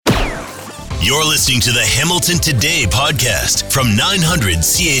You're listening to the Hamilton Today podcast from 900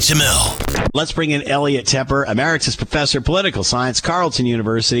 CHML. Let's bring in Elliot Tepper, Emeritus Professor of Political Science, Carleton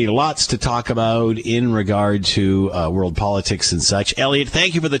University. Lots to talk about in regard to world politics and such. Elliot,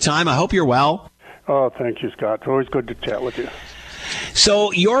 thank you for the time. I hope you're well. Oh, thank you, Scott. It's always good to chat with you.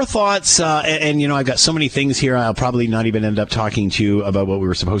 So your thoughts, and I've got so many things here, I'll probably not even end up talking to you about what we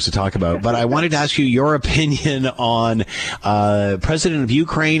were supposed to talk about, but I wanted to ask you your opinion on President of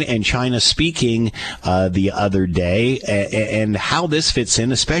Ukraine and China speaking the other day, and how this fits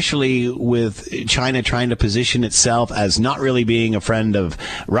in, especially with China trying to position itself as not really being a friend of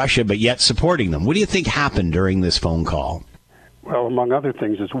Russia, but yet supporting them. What do you think happened during this phone call? Well, among other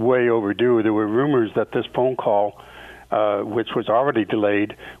things, it's way overdue. There were rumors that this phone call, which was already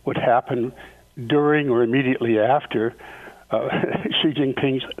delayed, would happen during or immediately after Xi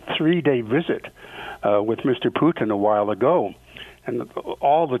Jinping's 3-day visit with Mr. Putin a while ago. And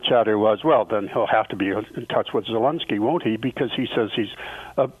all the chatter was, well, then he'll have to be in touch with Zelensky, won't he? Because he says he's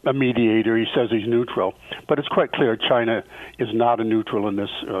a mediator. He says he's neutral. But it's quite clear China is not a neutral in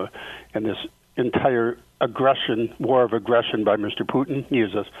this entire war of aggression by Mr. Putin. He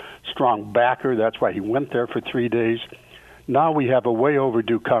is a strong backer. That's why he went there for 3 days. Now we have a way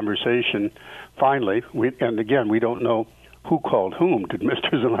overdue conversation, finally. And again, we don't know who called whom. Did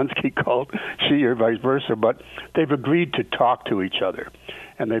Mr. Zelensky call Xi or vice versa? But they've agreed to talk to each other.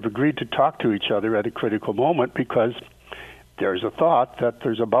 And they've agreed to talk to each other at a critical moment because there's a thought that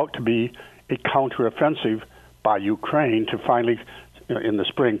there's about to be a counteroffensive by Ukraine to finally, in the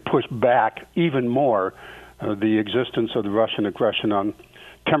spring, push back even more the existence of the Russian aggression on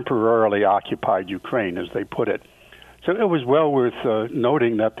temporarily occupied Ukraine, as they put it. So it was well worth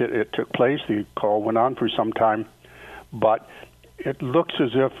noting that it took place. The call went on for some time, but it looks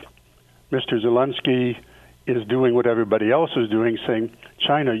as if Mr. Zelensky is doing what everybody else is doing, saying,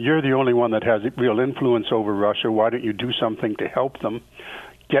 China, you're the only one that has real influence over Russia. Why don't you do something to help them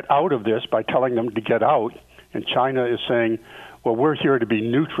get out of this by telling them to get out? And China is saying, well, we're here to be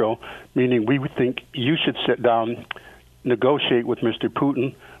neutral, meaning we think you should sit down, negotiate with Mr.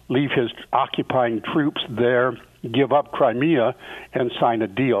 Putin, leave his occupying troops there, give up Crimea, and sign a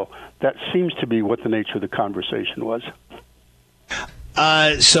deal. That seems to be what the nature of the conversation was.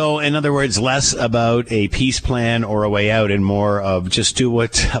 So, in other words, less about a peace plan or a way out and more of just give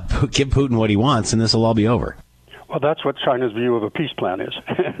Putin what he wants, and this will all be over. Well, that's what China's view of a peace plan is.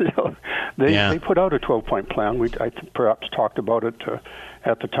 They put out a 12-point plan. I perhaps talked about it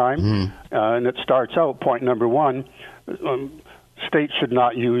at the time. And it starts out, point number one, states should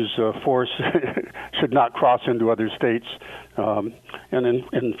not use force, should not cross into other states and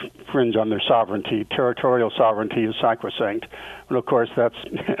infringe on their sovereignty. Territorial sovereignty is sacrosanct. And, of course, that's,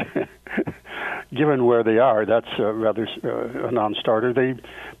 given where they are, that's rather a non-starter. They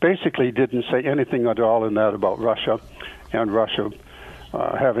basically didn't say anything at all in that about Russia and Russia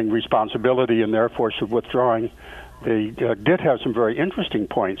having responsibility and therefore should withdrawing. They did have some very interesting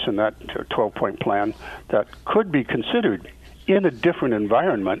points in that 12-point plan that could be considered in a different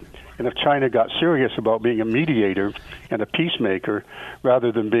environment, and if China got serious about being a mediator and a peacemaker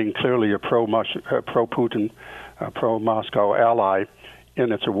rather than being clearly a pro-Putin, pro-Moscow ally,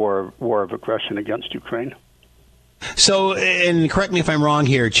 and it's a war of aggression against Ukraine. So, and correct me if I'm wrong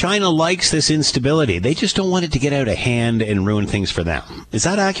here, China likes this instability. They just don't want it to get out of hand and ruin things for them. Is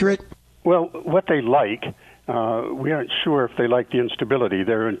that accurate? Well, what they like, we aren't sure if they like the instability.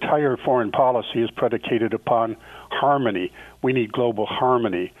 Their entire foreign policy is predicated upon harmony. We need global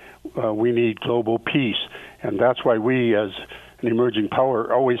harmony. We need global peace. And that's why we, as an emerging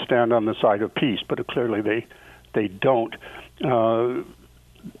power, always stand on the side of peace. But clearly they don't.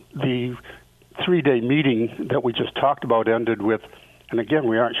 The 3-day meeting that we just talked about ended with, and again,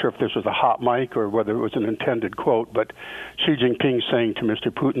 we aren't sure if this was a hot mic or whether it was an intended quote, but Xi Jinping saying to Mr.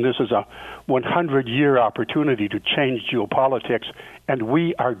 Putin, this is a 100-year opportunity to change geopolitics, and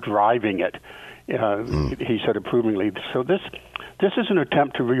we are driving it, he said approvingly. So this is an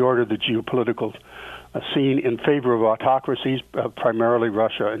attempt to reorder the geopolitical scene in favor of autocracies, primarily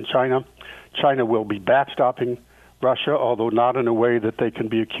Russia and China. China will be backstopping Russia, although not in a way that they can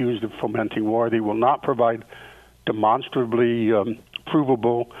be accused of fomenting war. They will not provide demonstrably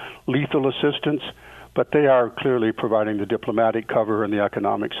provable lethal assistance, but they are clearly providing the diplomatic cover and the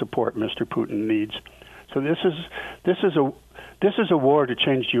economic support Mr. Putin needs. So this is a war to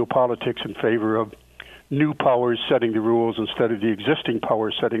change geopolitics in favor of new powers setting the rules instead of the existing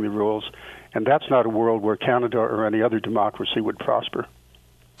powers setting the rules, and that's not a world where Canada or any other democracy would prosper.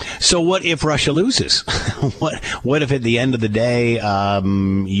 So what if Russia loses? What if at the end of the day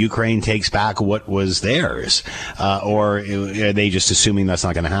Ukraine takes back what was theirs? Or are they just assuming that's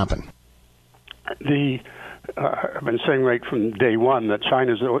not going to happen? I've been saying right from day one that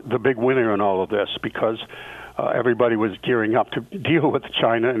China's the big winner in all of this because everybody was gearing up to deal with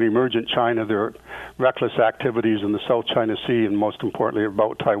China and emergent China, their reckless activities in the South China Sea, and most importantly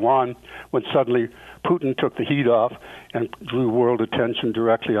about Taiwan, when suddenly Putin took the heat off and drew world attention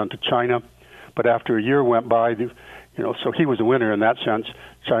directly onto China. But after a year went by, so he was a winner in that sense.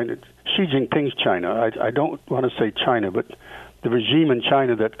 China, Xi Jinping's China. I don't want to say China, but the regime in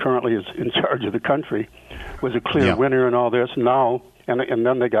China that currently is in charge of the country was a clear winner in all this. Now, and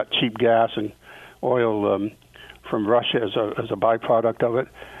then they got cheap gas and oil from Russia as a byproduct of it,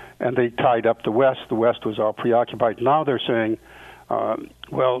 and they tied up the West. The West was all preoccupied. Now they're saying,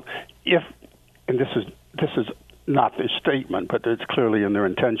 well, if, and this is not their statement, but it's clearly in their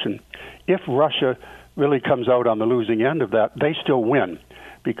intention, if Russia really comes out on the losing end of that, they still win,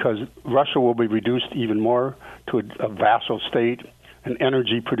 because Russia will be reduced even more to a vassal state, an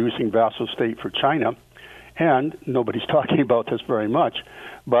energy-producing vassal state for China. And nobody's talking about this very much,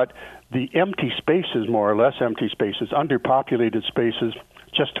 but the empty spaces, more or less empty spaces, underpopulated spaces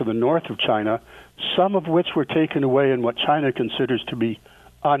just to the north of China, some of which were taken away in what China considers to be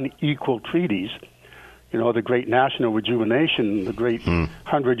unequal treaties. The great national rejuvenation, the great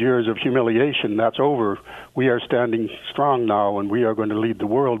 100 years of humiliation, that's over. We are standing strong now, and we are going to lead the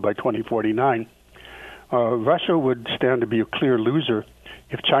world by 2049. Russia would stand to be a clear loser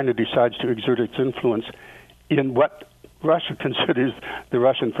if China decides to exert its influence in what Russia considers the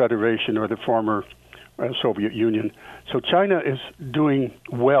Russian Federation or the former Soviet Union. So China is doing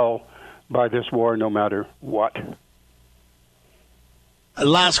well by this war no matter what.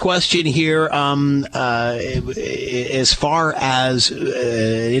 Last question here. As far as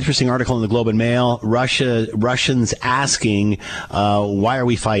an interesting article in the Globe and Mail, Russians asking, why are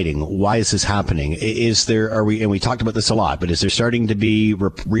we fighting? Why is this happening? And we talked about this a lot, but is there starting to be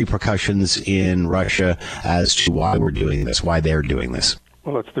repercussions in Russia as to why we're doing this, why they're doing this?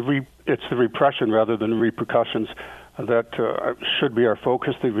 Well, it's the repression rather than repercussions that should be our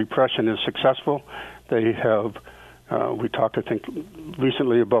focus. The repression is successful. They have. We talked, I think,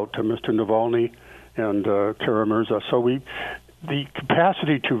 recently about Mr. Navalny and Karamurza. So the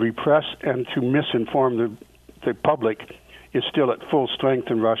capacity to repress and to misinform the public is still at full strength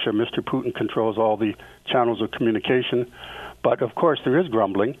in Russia. Mr. Putin controls all the channels of communication. But, of course, there is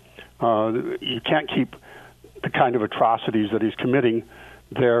grumbling. You can't keep the kind of atrocities that he's committing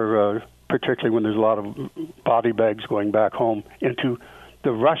there, particularly when there's a lot of body bags going back home into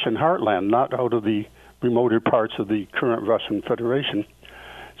the Russian heartland, not out of the remoter parts of the current Russian Federation.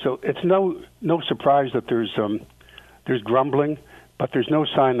 So it's no surprise that there's grumbling, but there's no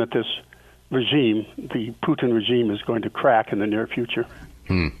sign that this regime, the Putin regime, is going to crack in the near future.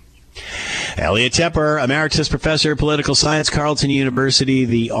 Elliot Tepper, Emeritus Professor of Political Science, Carleton University,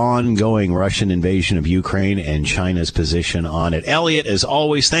 the ongoing Russian invasion of Ukraine and China's position on it. Elliot, as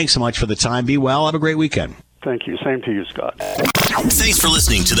always, thanks so much for the time. Be well. Have a great weekend. Thank you. Same to you, Scott. Thanks for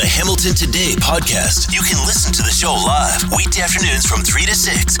listening to the Hamilton Today podcast. You can listen to the show live weekday afternoons from 3 to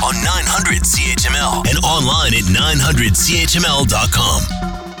 6 on 900 CHML and online at 900CHML.com.